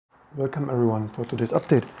Welcome everyone for today's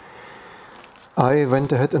update. I went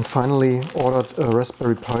ahead and finally ordered a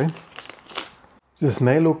Raspberry Pi. This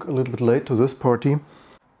may look a little bit late to this party,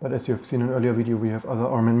 but as you have seen in an earlier video, we have other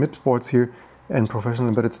ARM and MIPS boards here and professional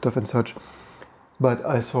embedded stuff and such. But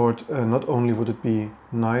I thought not only would it be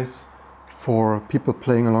nice for people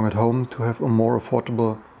playing along at home to have a more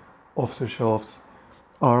affordable off-the-shelf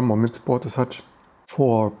ARM or MIPS board as such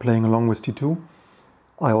for playing along with T2,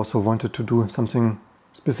 I also wanted to do something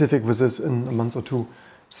specific with this in a month or two.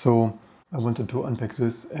 So I wanted to unpack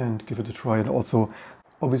this and give it a try. And also,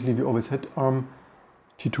 obviously we always had ARM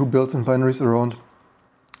T2 builds and binaries around.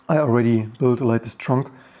 I already built a latest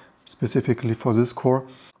trunk specifically for this core.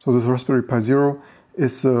 So this Raspberry Pi Zero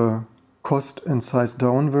is a cost and size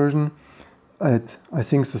down version. I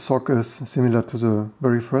think the SoC is similar to the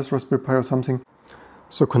very first Raspberry Pi or something.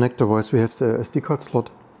 So connector wise we have the SD card slot,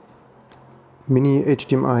 mini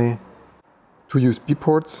HDMI, 2 USB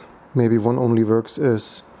ports, maybe one only works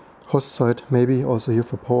as host side, maybe also here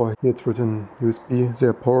for power. Here it's written USB,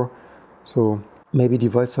 there power, so maybe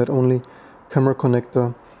device side only, camera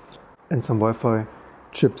connector and some Wi-Fi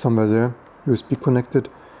chip somewhere there, USB connected.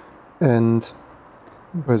 And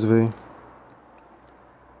by the way,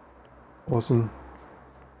 awesome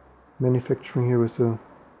manufacturing here with the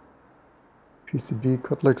PCB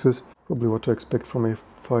cut like this. Probably what to expect from a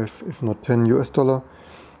 5 if not 10 US dollar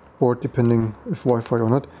board, depending if Wi-Fi or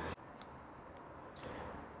not.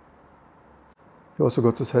 You also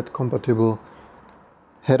got this head compatible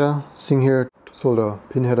header thing here to solder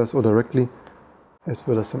pin headers or directly, as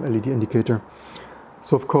well as some LED indicator.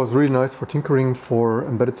 So of course really nice for tinkering, for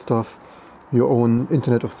embedded stuff, your own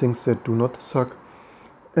Internet of Things that do not suck.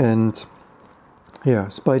 And yeah,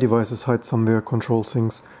 spy devices hide somewhere, control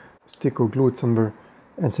things, stick or glue it somewhere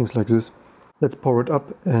and things like this. Let's power it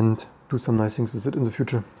up and do some nice things with it in the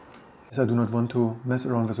future. As I do not want to mess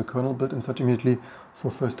around with the kernel build and such immediately,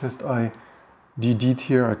 for first test I DD'd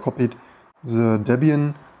here, I copied the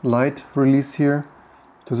Debian Lite release here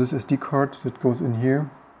to this SD card that goes in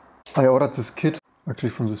here. I ordered this kit, actually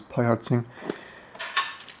from this Pi-Hard thing,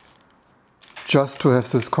 just to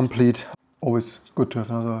have this complete. Always good to have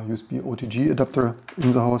another USB OTG adapter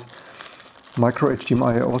in the house. Micro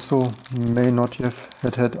HDMI I also may not have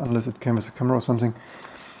had unless it came with a camera or something.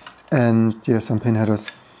 And yeah, some pin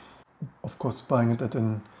headers. Of course, buying it at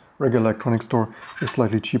a regular electronics store is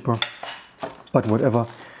slightly cheaper, but whatever.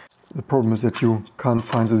 The problem is that you can't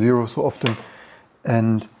find the Zero so often,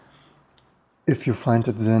 and if you find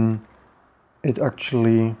it, then it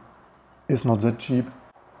actually is not that cheap.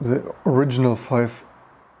 The original $5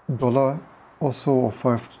 or so, or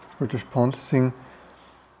 5 British pound thing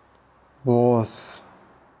was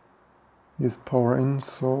this power in,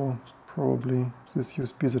 so probably this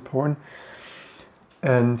USB is at power in.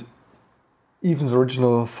 And even the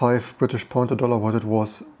original 5 British pound, $1 what it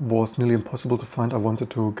was nearly impossible to find. I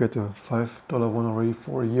wanted to get a $5 one already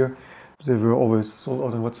for a year. They were always sold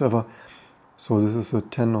out and whatsoever. So this is a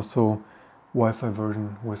 10 or so Wi-Fi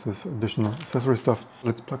version with this additional accessory stuff.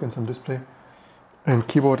 Let's plug in some display and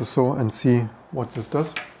keyboard or so and see what this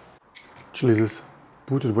does. Actually this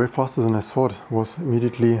booted way faster than I thought. Was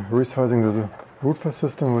immediately resizing the root file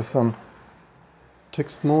system with some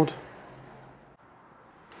text mode.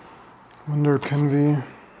 Wonder, can we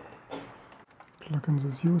plug in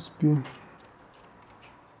this USB?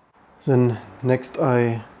 Then next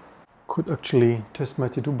I could actually test my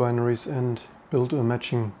T2 binaries and build a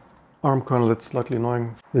matching ARM kernel. That's slightly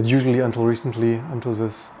annoying. That usually until recently, until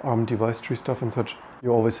this ARM device tree stuff and such,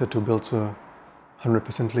 you always had to build a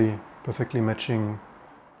 100% perfectly matching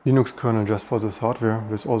Linux kernel just for this hardware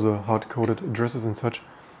with all the hard-coded addresses and such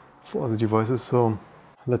for other devices. So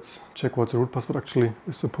let's check what the root password actually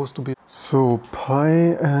is supposed to be. So Pi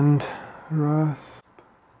and Raspberry.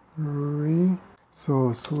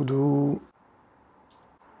 So sudo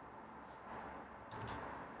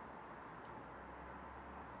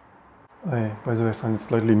by the way, I find it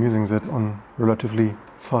slightly amusing that on relatively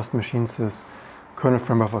fast machines this kernel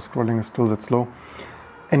frame buffer scrolling is still that slow.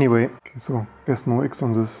 Anyway, okay, so there's no X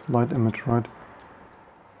on this light image, right?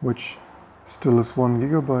 Which still is 1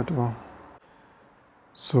 GB or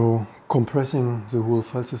so. Compressing the whole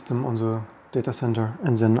file system on the data center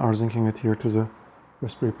and then rsyncing it here to the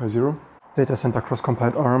Raspberry Pi Zero. Data center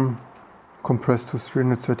cross-compiled ARM compressed to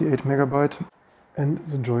 338 MB, and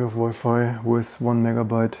the joy of Wi-Fi with 1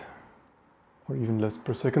 MB or even less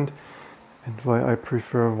per second, and why I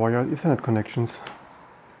prefer wired Ethernet connections.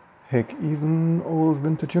 Heck, even old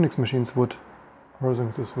vintage Unix machines would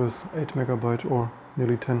rsync this with 8 MB or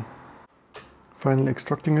nearly 10. Finally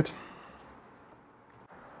extracting it.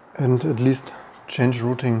 And at least change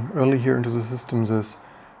routing early here into the system. This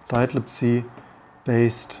dietLibc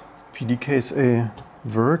based PDKSA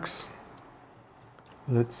works.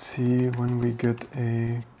 Let's see when we get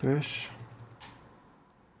a bash.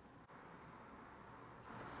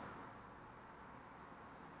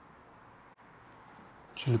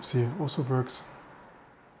 glibc also works.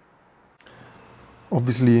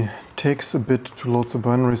 Obviously takes a bit to load the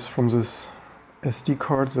binaries from this SD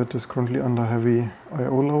card that is currently under heavy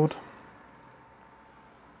I/O load.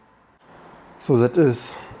 So that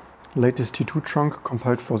is latest T2 chunk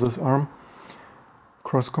compiled for this ARM,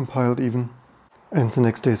 cross-compiled even. And the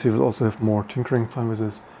next days we will also have more tinkering fun with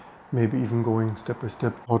this, maybe even going step by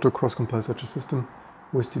step how to cross-compile such a system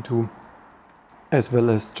with T2, as well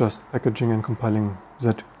as just packaging and compiling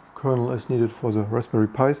that kernel as needed for the Raspberry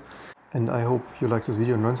Pis. And I hope you liked this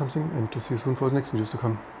video and learned something, and to see you soon for the next videos to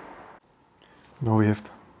come. Now we have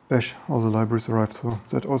bash, all the libraries arrived, so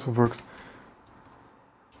that also works.